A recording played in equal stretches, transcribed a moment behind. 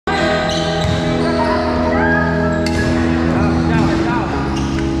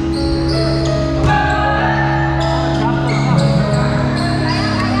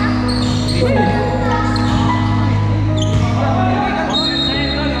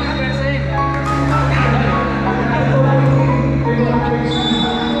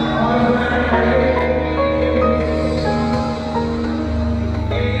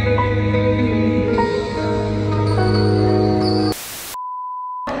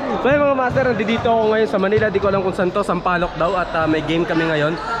So yung mga master, nandito ako ngayon sa Manila. Di ko alam kung saan to, Sampaloc daw. At may game kami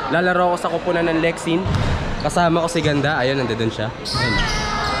ngayon. Lalaro ako sa kupunan ng Lexin. Kasama ko si Ganda. Ayun, nandun siya. Ayun.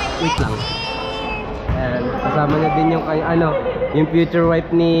 Wait lang. Ayan. Kasama niya din yung yung future wife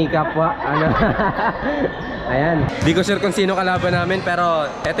ni Kapwa. Ayan. Di ko sure kung sino kalaban namin, pero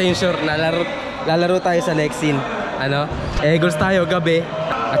ito yung sure. Lalaro tayo sa Lexin. Eagles tayo gabi.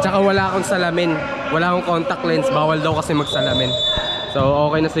 At saka wala akong salamin. Wala akong contact lens. Bawal daw kasi magsalamin.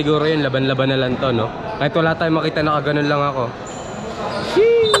 So okay na siguro yun, laban-laban na lang to, no? Kahit wala tayong makita, nakaganon lang ako.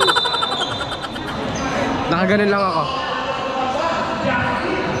 Sheesh! Nakaganon lang ako.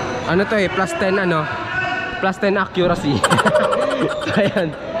 Ano to plus 10 plus 10 accuracy. So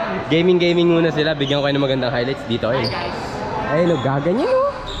ayan, gaming muna sila. Bigyan ko kayo ng magandang highlights dito. Ayun, ayun, gaganyan, no?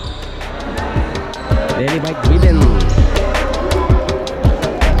 Daily bike ridden.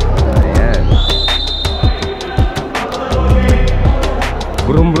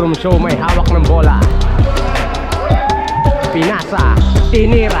 Brum brum show, may hawak ng bola. Pinasa,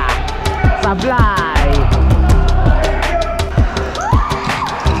 tinira, sablay.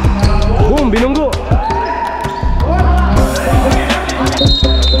 Boom, binunggo.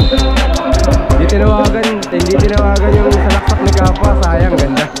 Hindi tinawagan yung salaksak ni Kapwa. Sayang,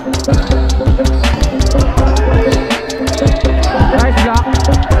 ganda. Nice block.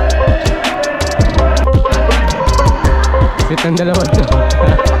 Sit ng dalawa to.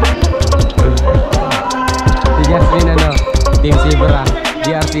 Si Jasmine Team Zebra,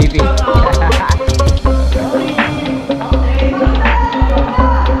 GRCP.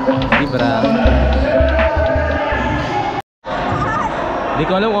 Zebra. Di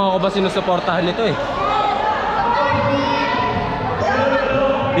ko alam kung ako ba sinusuportahan nito eh.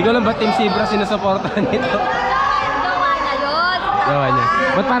 Di ko alam ba Team Zebra sinusuportahan nito. Jowa na yun. Jowa niya.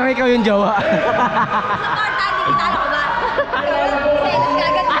 Ba't parang ikaw yung jowa? Suportahan din kita, ano ba?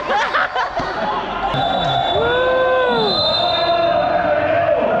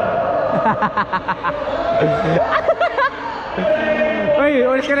 Selos kagad. Uy,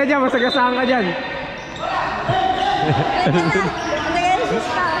 ulis ka na dyan, masagasaan ka dyan.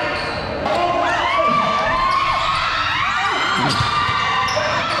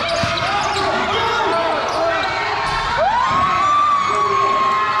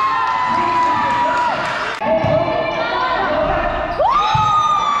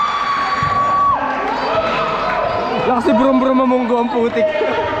 Lakas si brum brum mamunggo ang putik.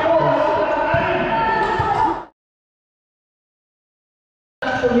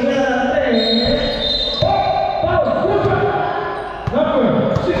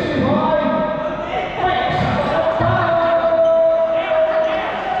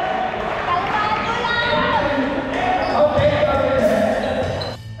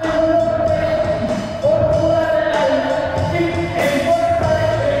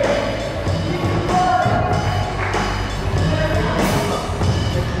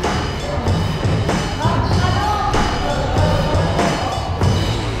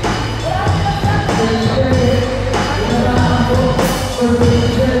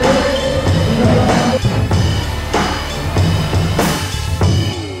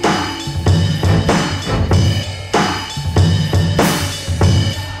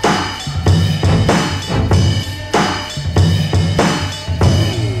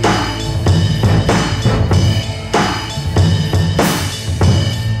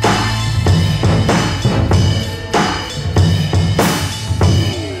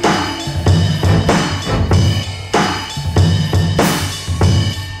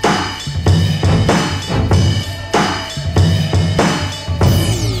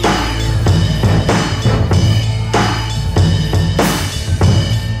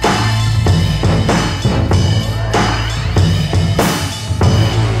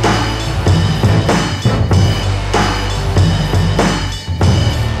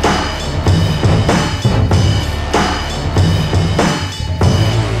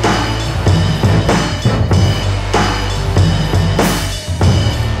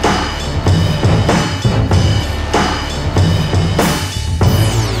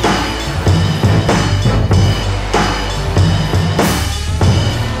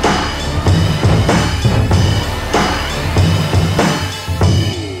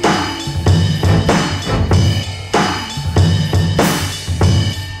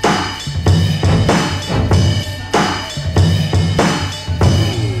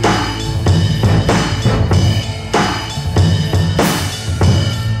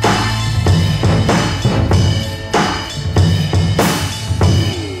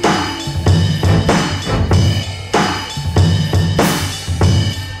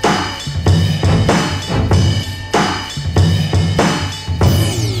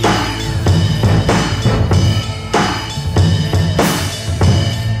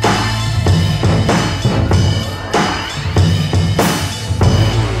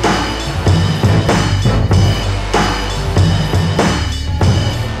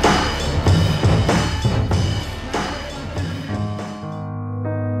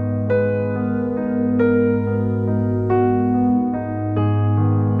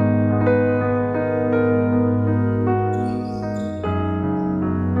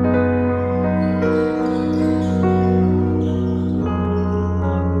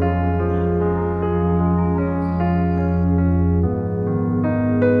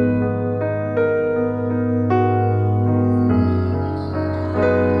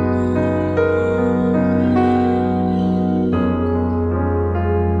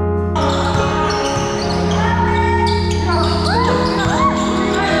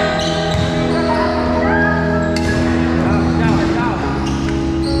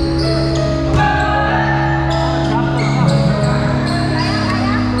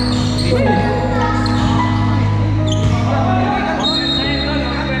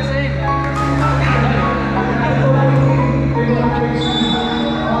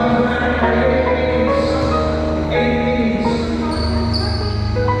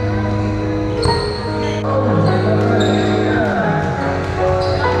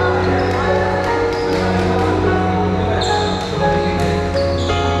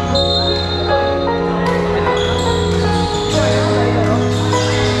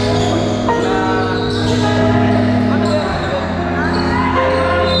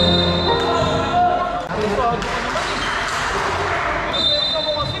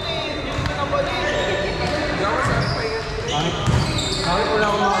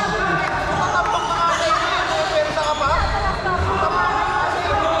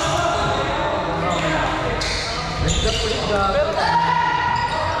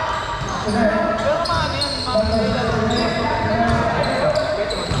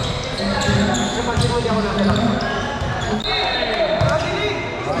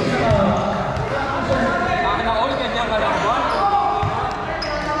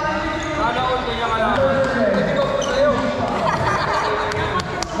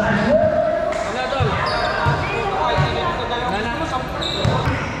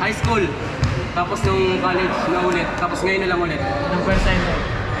 High school, tapos nung college na ulit, tapos ngayon na lang ulit. Nung first time mo?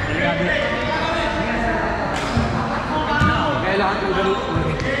 Kaya lahat ng ganun.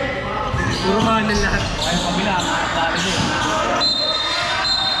 Puro kanan lahat. Ay, pabila. Dali din.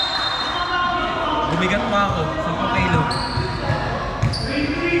 Bumigat pa ako, 10 kilo.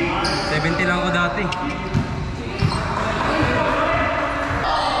 70 lang ako dati.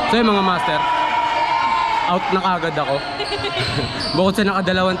 So yung mga master, out na kagad ako. Bukod sa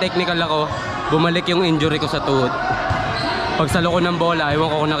nakadalawang technical ako, bumalik yung injury ko sa tuhod. Pagsalo ko ng bola,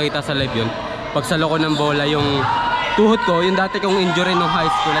 ewan ko kung nakita sa live yun. Pagsalo ko ng bola, yung tuhod ko, yung dati kong injury nung high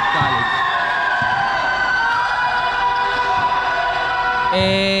school at college.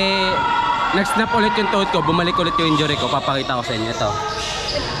 Nag-snap ulit yung tuhod ko, bumalik ulit yung injury ko. Papakita ko sa inyo ito.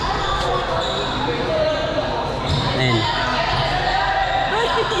 Ayan.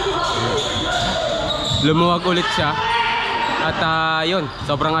 Lumuwag ulit siya. At yun,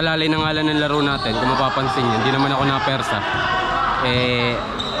 sobrang alalay ng ngalan ng laro natin. Kung mapapansin nyo, hindi naman ako napersa.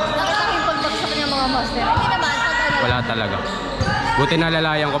 Nakita ko yung pagbagsak niya mga master. Hindi naman, pag ano. Wala talaga. Buti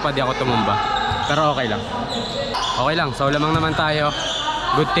nalalayan ko pa, di ako tumumba. Pero okay lang. Okay lang, so lamang naman tayo.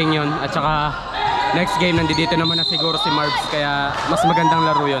 Good thing yun. At saka next game, nandito naman na siguro si Marbs. Kaya mas magandang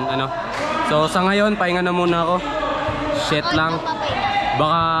laro yun, ano? So sa ngayon, pahinga na muna ako. Shit lang.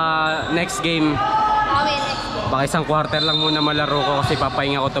 Baka next game, baka isang quarter lang muna malaro ko kasi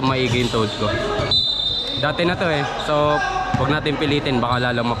papahinga ko itong maigi yung tuhod ko. Dati na to eh. So huwag natin pilitin,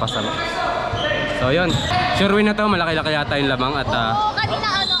 baka lalong mapasama. So yun, sure win na to. Malaki-laki yata yung lamang. At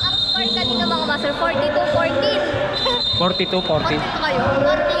kanina ano, ang score kanina mga master, 42-14. 42-14. Kayo,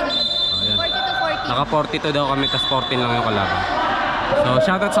 14. 42-14. Naka 42 daw kami, tas 14 lang yung kalaban. So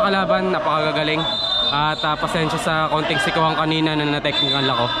shoutout sa kalaban, napakagagaling. At pasensya sa konting sikuhan kanina na na-technical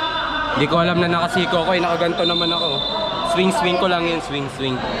ako. Hindi ko alam na nakasiko ko, nakaganto naman ako. Swing ko lang yun, swing.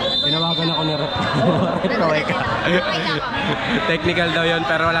 Tinawagan ako ni Rep. Rep ko, ka. Technical daw yun,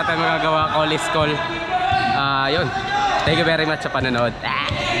 pero wala tayong magagawa. Call is call. Yun. Thank you very much sa panonood.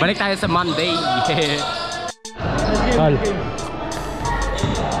 Balik tayo sa Monday. Call.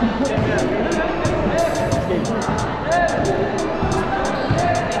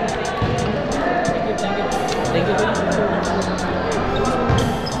 Thank you.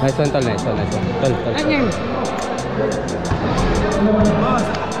 Nice one, tol. Tol.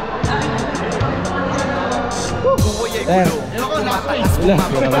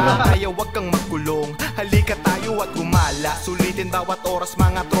 Kaya wag kang magkulong. Halika tayo at gumala. Sulitin bawat oras,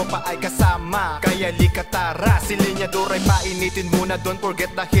 mga tropa ay kasama. Kaya lika tara, si Linyador ay painitin muna. Don't forget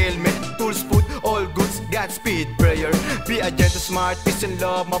the helmet, tools, food, all goods, Godspeed, prayer. Be a gentle, smart, peace and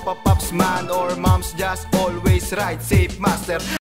love. Mapapaps man or moms, just always ride safe, master.